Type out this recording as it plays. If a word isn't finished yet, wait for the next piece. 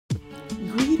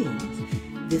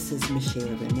This is Michelle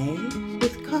Renee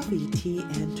with Coffee, Tea,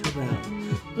 and Tarot.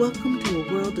 Welcome to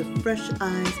a world of fresh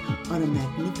eyes on a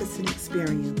magnificent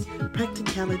experience,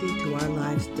 practicality to our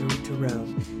lives through Tarot,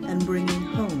 and bringing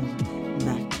home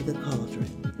back to the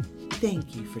cauldron.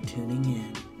 Thank you for tuning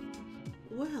in.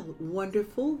 Well,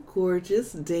 wonderful,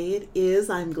 gorgeous day it is.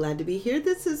 I'm glad to be here.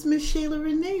 This is Michelle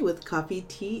Renee with Coffee,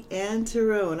 Tea, and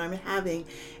Tarot, and I'm having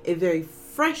a very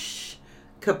fresh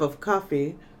cup of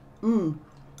coffee.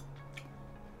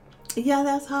 Yeah,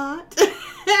 that's hot.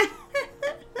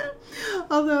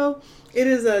 Although it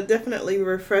is definitely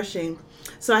refreshing.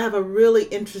 So I have a really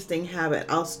interesting habit.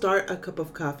 I'll start a cup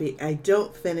of coffee. I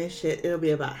don't finish it. It'll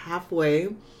be about halfway.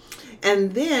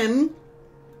 And then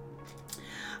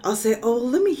I'll say, oh,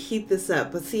 let me heat this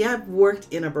up. But see, I've worked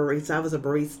in a barista. I was a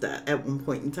barista at one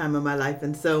point in time in my life.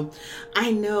 And so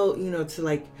I know,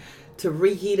 to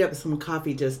reheat up some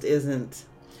coffee just isn't,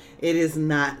 it is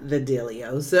not the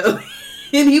dealio. So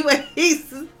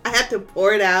anyways, I had to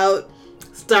pour it out,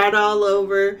 start all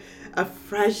over, a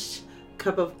fresh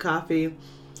cup of coffee.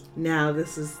 Now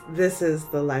this is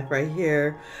the life right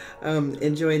here.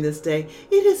 Enjoying this day.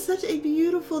 It is such a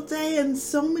beautiful day and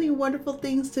so many wonderful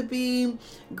things to be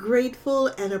grateful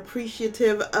and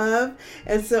appreciative of.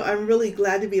 And so I'm really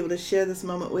glad to be able to share this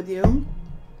moment with you.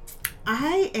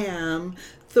 I am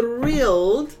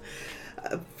thrilled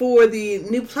for the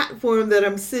new platform that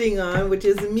I'm sitting on, which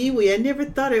is MeWe. I never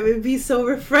thought it would be so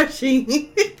refreshing.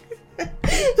 But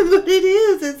it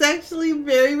is. It's actually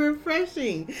very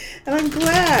refreshing. And I'm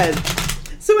glad.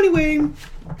 So anyway, I'm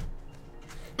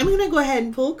going to go ahead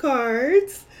and pull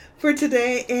cards for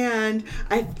today. And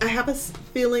I have a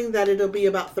feeling that it'll be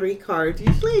about 3 cards.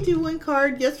 Usually I do 1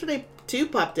 card. Yesterday 2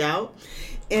 popped out.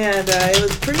 And it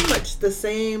was pretty much the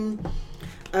same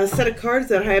set of cards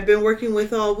that I have been working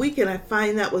with all week, and I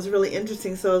find that was really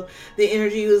interesting. So the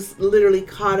energy was literally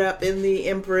caught up in the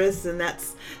Empress, and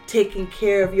that's taking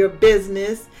care of your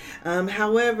business.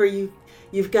 However,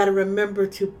 you've got to remember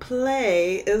to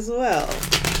play as well.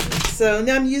 So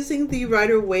now I'm using the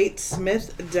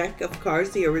Rider-Waite-Smith deck of cards,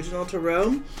 the original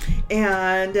Tarot,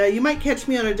 and you might catch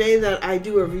me on a day that I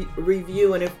do a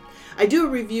review, and if I do a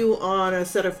review on a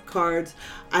set of cards,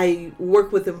 I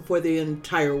work with them for the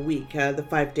entire week, the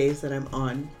 5 days that I'm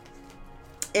on.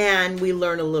 And we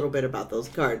learn a little bit about those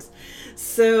cards.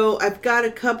 So I've got a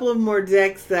couple of more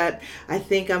decks that I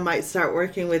think I might start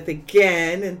working with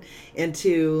again and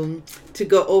to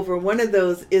go over. One of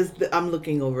those is I'm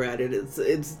looking over at it.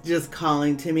 It's just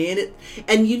calling to me.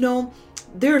 And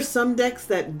there are some decks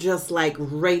that just like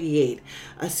radiate.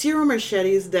 Ciro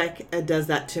Marchetti's deck does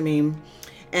that to me.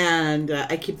 And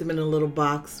I keep them in a little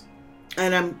box.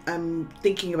 And I'm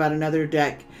thinking about another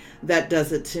deck that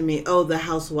does it to me. Oh, the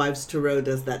Housewives Tarot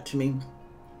does that to me.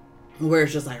 Where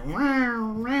it's just like,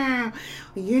 wow, wow,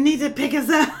 you need to pick us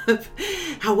up.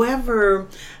 However,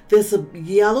 this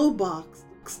yellow box,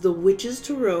 the Witches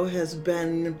Tarot, has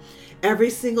been every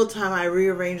single time I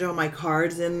rearrange all my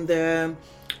cards in the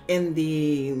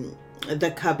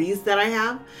cubbies that I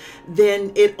have,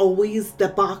 then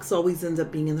the box always ends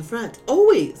up being in the front.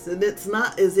 Always. And it's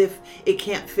not as if it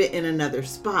can't fit in another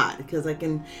spot, because I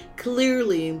can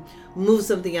clearly move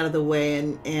something out of the way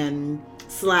and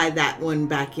slide that one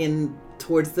back in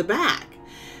towards the back.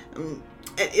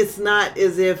 It's not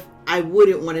as if I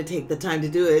wouldn't want to take the time to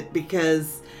do it,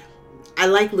 because I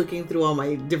like looking through all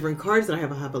my different cards that I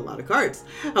have. I have a lot of cards.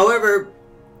 However,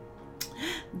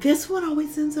 this one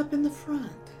always ends up in the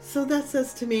front. So that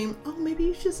says to me, oh, maybe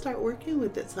you should start working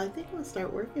with it. So I think I'll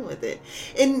start working with it.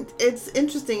 And it's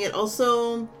interesting. It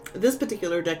also, this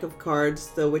particular deck of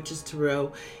cards, the Witches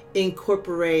Tarot,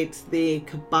 incorporates the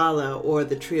Kabbalah or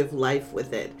the Tree of Life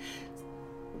with it.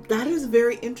 That is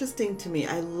very interesting to me.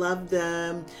 I love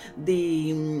the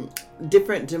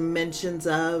different dimensions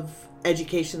of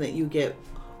education that you get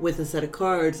with a set of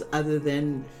cards other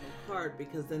than card,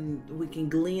 because then we can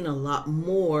glean a lot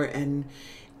more and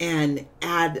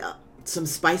add some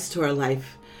spice to our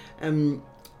life,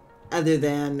 other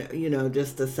than,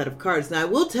 just a set of cards. Now, I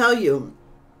will tell you,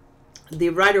 the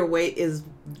Rider-Waite is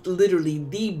literally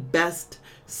the best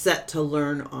set to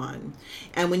learn on.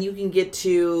 And when you can get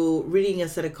to reading a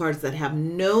set of cards that have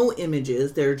no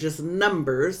images, they're just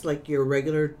numbers, like your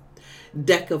regular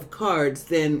deck of cards,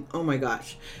 then, oh my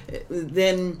gosh,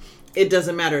 then it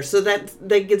doesn't matter. So that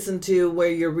gets into where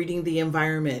you're reading the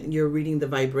environment, you're reading the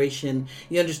vibration,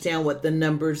 you understand what the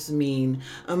numbers mean.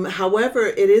 However,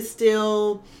 it is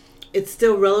still it's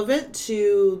still relevant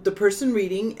to the person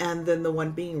reading and then the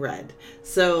one being read.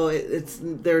 So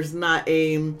there's not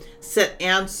a set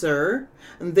answer.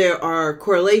 There are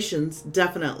correlations,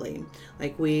 definitely.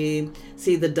 Like we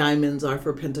see the diamonds are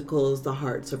for pentacles, the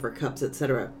hearts are for cups,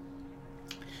 etc.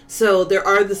 So there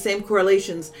are the same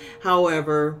correlations.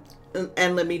 However,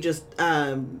 and let me just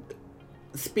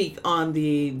speak on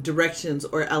the directions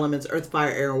or elements, earth,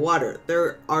 fire, air, and water. They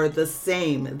are the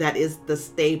same. That is the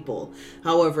staple.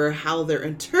 However, how they're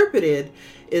interpreted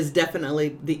is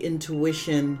definitely the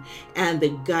intuition and the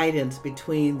guidance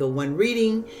between the one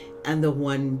reading and the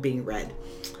one being read.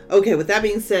 Okay, with that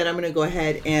being said, I'm going to go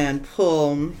ahead and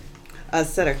pull a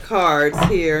set of cards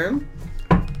here.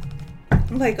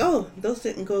 I'm like, oh, those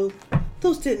didn't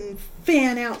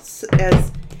fan out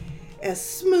as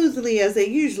smoothly as they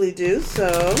usually do.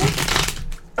 So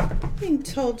being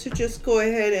told to just go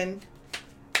ahead and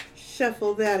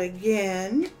shuffle that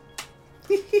again.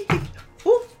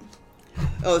 Oh,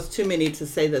 it's too many to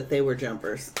say that they were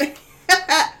jumpers.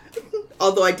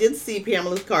 Although I did see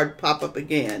Pamela's card pop up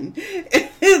again.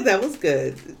 That was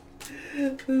good.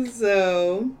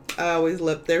 So I always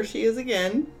love, there she is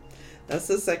again. That's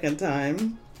the second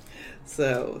time.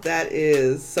 So that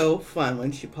is so fun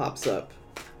when she pops up.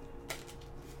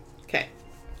 Okay.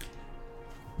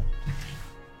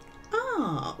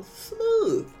 Oh,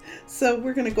 smooth. So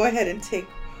we're going to go ahead and take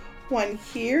one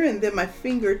here, and then my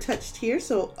finger touched here.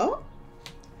 So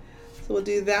we'll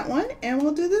do that one, and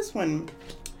we'll do this one.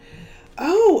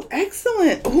 Oh,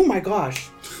 excellent. Oh my gosh.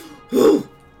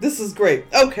 This is great.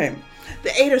 Okay.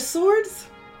 The Eight of Swords,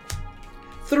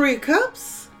 Three of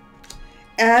Cups,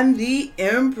 and the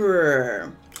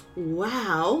Emperor.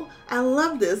 Wow. I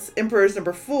love this. Emperor is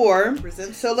number 4.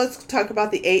 So let's talk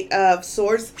about the Eight of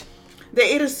Swords. The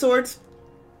Eight of Swords,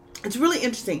 it's really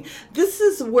interesting. This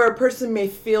is where a person may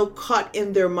feel caught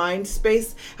in their mind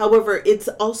space. However, it's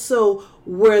also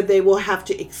where they will have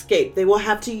to escape. They will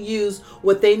have to use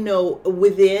what they know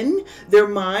within their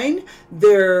mind,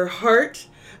 their heart,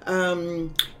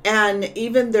 and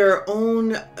even their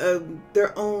own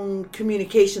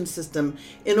communication system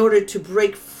in order to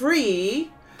break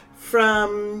free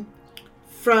from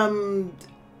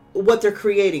what they're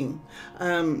creating.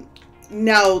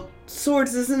 Now,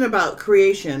 swords isn't about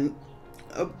creation.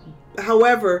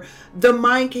 However, the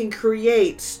mind can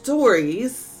create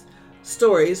stories,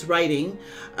 writing,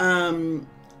 in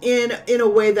a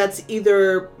way that's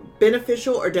either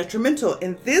beneficial or detrimental.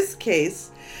 In this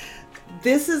case,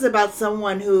 this is about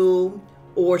someone who,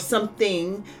 or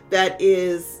something that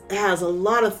has a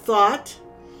lot of thought,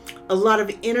 a lot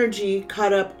of energy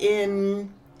caught up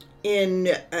in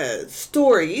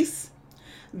stories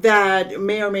that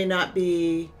may or may not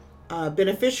be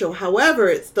beneficial. However,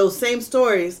 it's those same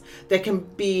stories that can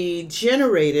be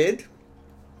generated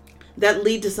that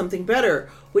lead to something better,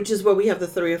 which is where we have the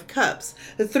Three of Cups.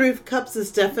 The Three of Cups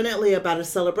is definitely about a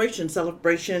celebration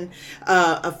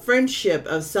of friendship,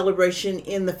 of celebration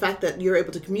in the fact that you're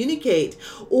able to communicate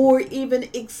or even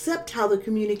accept how the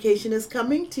communication is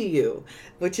coming to you,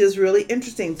 which is really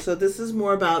interesting. So this is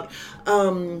more about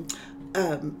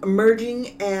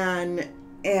merging and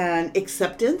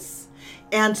acceptance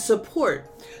and support.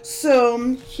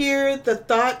 So here the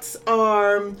thoughts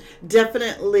are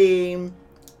definitely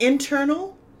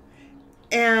internal,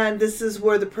 and this is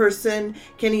where the person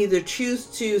can either choose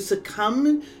to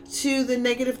succumb to the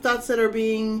negative thoughts that are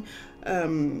being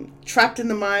trapped in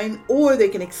the mind, or they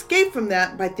can escape from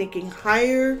that by thinking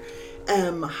higher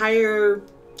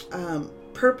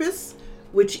purpose,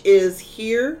 which is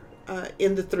here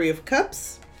in the Three of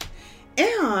Cups.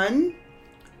 And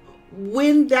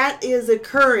when that is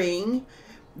occurring,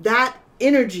 that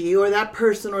energy or that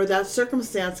person or that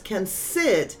circumstance can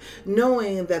sit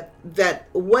knowing that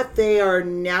what they are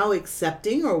now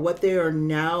accepting or what they are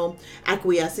now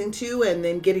acquiescing to and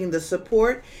then getting the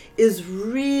support is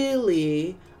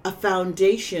really a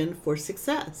foundation for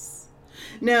success.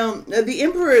 Now, the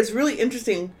Emperor is really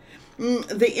interesting.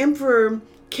 The Emperor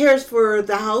cares for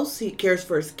the house, he cares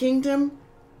for his kingdom,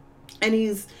 and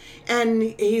he's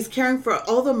caring for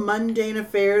all the mundane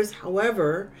affairs.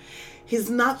 However, he's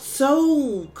not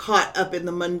so caught up in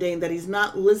the mundane that he's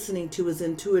not listening to his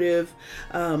intuitive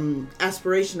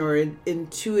aspiration or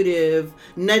intuitive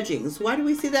nudgings. Why do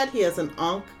we see that? He has an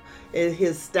Ankh,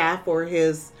 his staff, or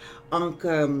his Ankh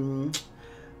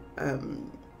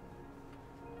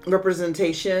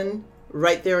representation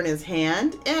right there in his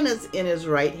hand, and it's in his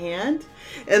right hand.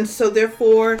 And so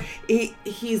therefore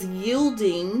he's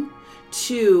yielding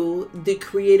to the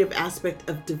creative aspect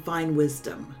of divine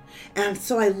wisdom. And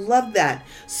so I love that.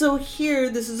 So here,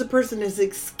 this is a person who's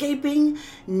escaping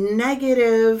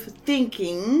negative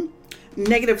thinking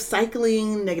negative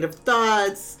cycling, negative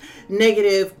thoughts,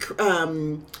 negative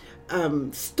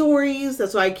stories.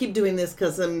 That's why I keep doing this,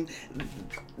 because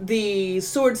the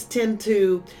swords tend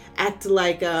to act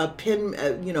like a pen,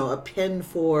 a pen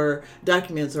for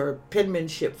documents, or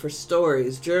penmanship for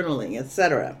stories, journaling,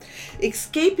 etc.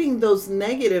 Escaping those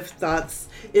negative thoughts,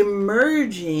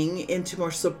 emerging into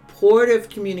more supportive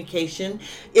communication,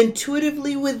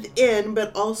 intuitively within,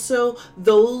 but also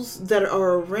those that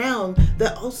are around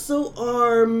that also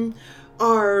are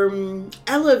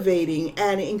elevating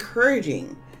and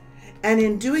encouraging. And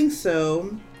in doing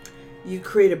so, you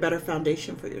create a better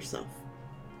foundation for yourself.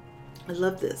 I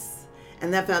love this.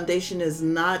 And that foundation is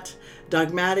not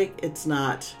dogmatic. It's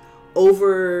not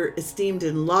over-esteemed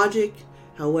in logic.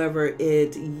 However,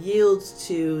 it yields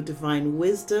to divine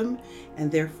wisdom,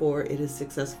 and therefore it is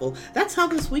successful. That's how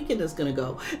this weekend is going to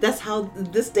go. That's how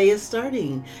this day is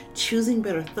starting. Choosing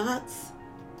better thoughts,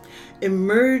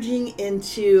 emerging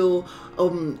into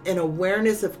an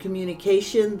awareness of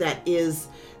communication that is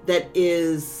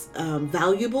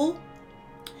valuable,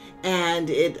 and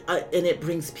it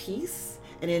brings peace.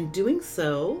 And in doing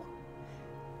so,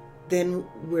 then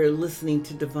we're listening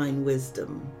to divine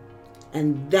wisdom.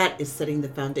 And that is setting the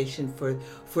foundation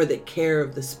for the care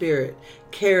of the spirit,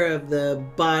 care of the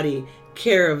body,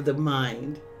 care of the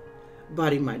mind.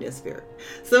 Body, mind, and spirit.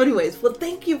 So anyways, well,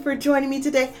 thank you for joining me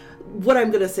today. What I'm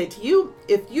going to say to you,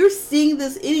 if you're seeing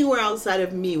this anywhere outside of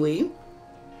MeWe,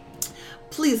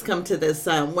 please come to this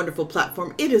wonderful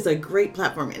platform. It is a great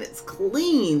platform, and it's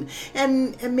clean.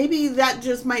 And maybe that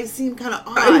just might seem kind of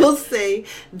odd. I will say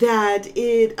that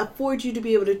it affords you to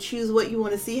be able to choose what you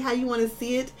want to see, how you want to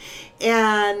see it.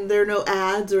 And there are no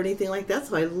ads or anything like that,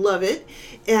 so I love it.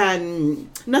 And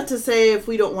not to say if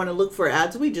we don't want to look for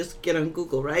ads, we just get on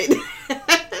Google, right?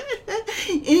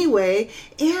 Anyway,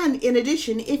 and in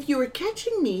addition, if you are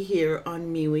catching me here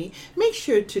on MeWe, make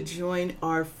sure to join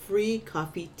our free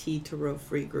Coffee Tea Tarot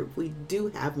free group. We do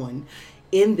have one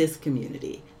in this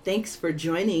community. Thanks for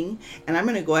joining, and I'm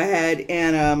going to go ahead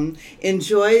and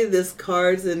enjoy this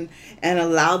cards and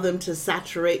allow them to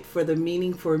saturate for the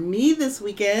meaning for me this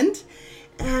weekend,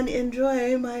 and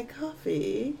enjoy my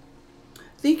coffee,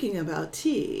 thinking about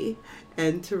tea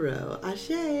and tarot.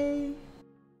 Ashe.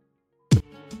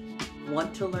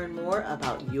 Want to learn more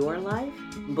about your life?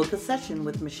 Book a session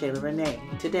with Michaela Renee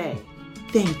today.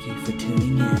 Thank you for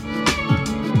tuning in.